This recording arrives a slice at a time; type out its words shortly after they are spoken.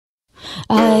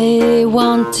I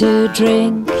want to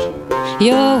drink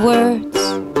your words,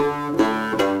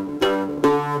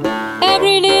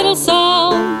 every little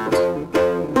sound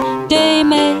they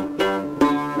make.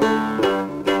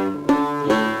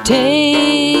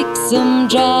 Take some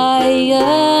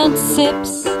giant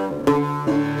sips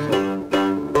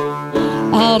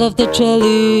out of the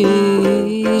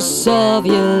chalice of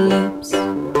your lips.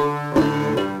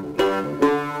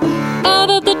 Out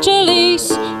of the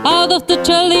chalice, out of the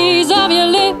chalice of your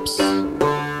lips.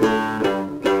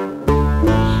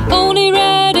 Only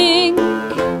red ink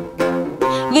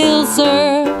will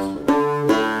serve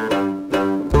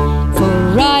for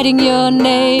writing your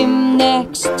name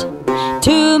next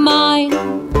to mine.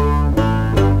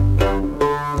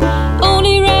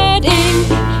 Only red ink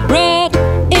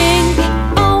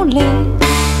only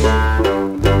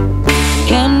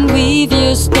can weave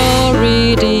your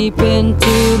story deep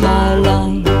into my lines.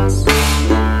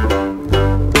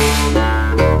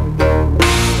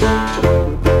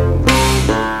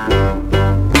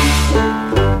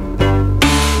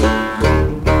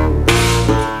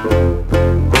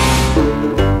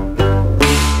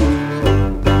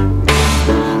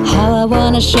 I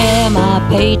wanna share my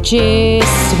pages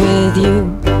with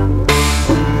you,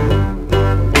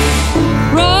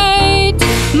 write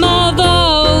my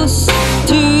vows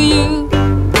to you,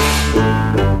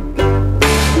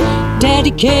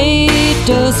 dedicate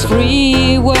those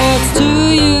 3 words to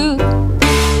you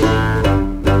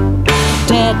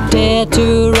that dare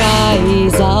to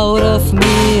rise out of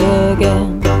me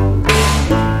again.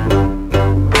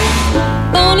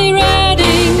 Only red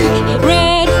ink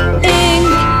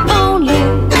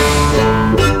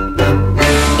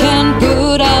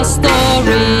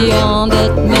story on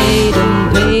that maiden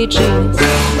pages.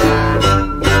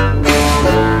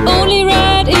 Only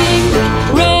red ink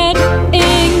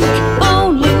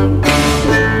only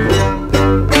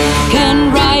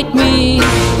can write me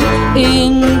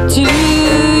into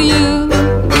you.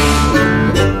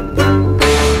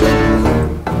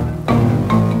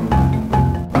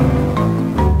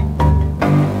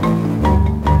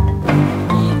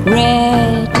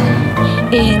 Red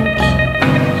ink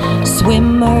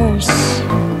swimmers,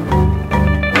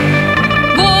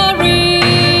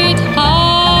 worried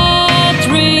heart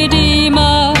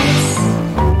redeemers.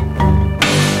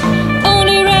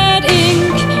 Only red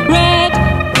ink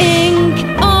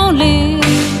only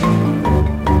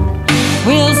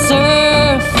will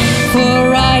serve for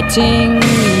writing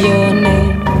your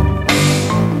name.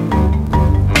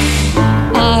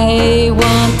 I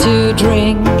want to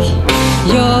drink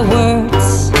your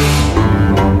words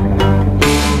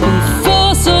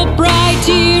before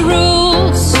sobriety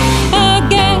rules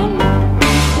again.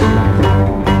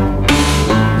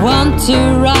 Want to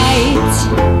write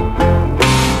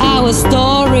our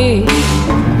story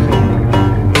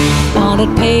on the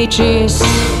pages,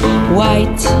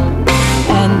 white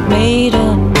and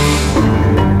maiden.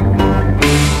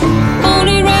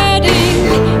 Only red ink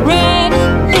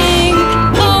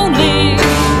only.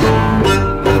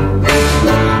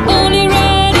 Only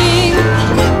red ink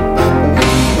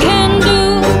can do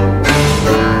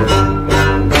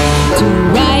to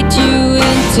write you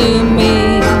into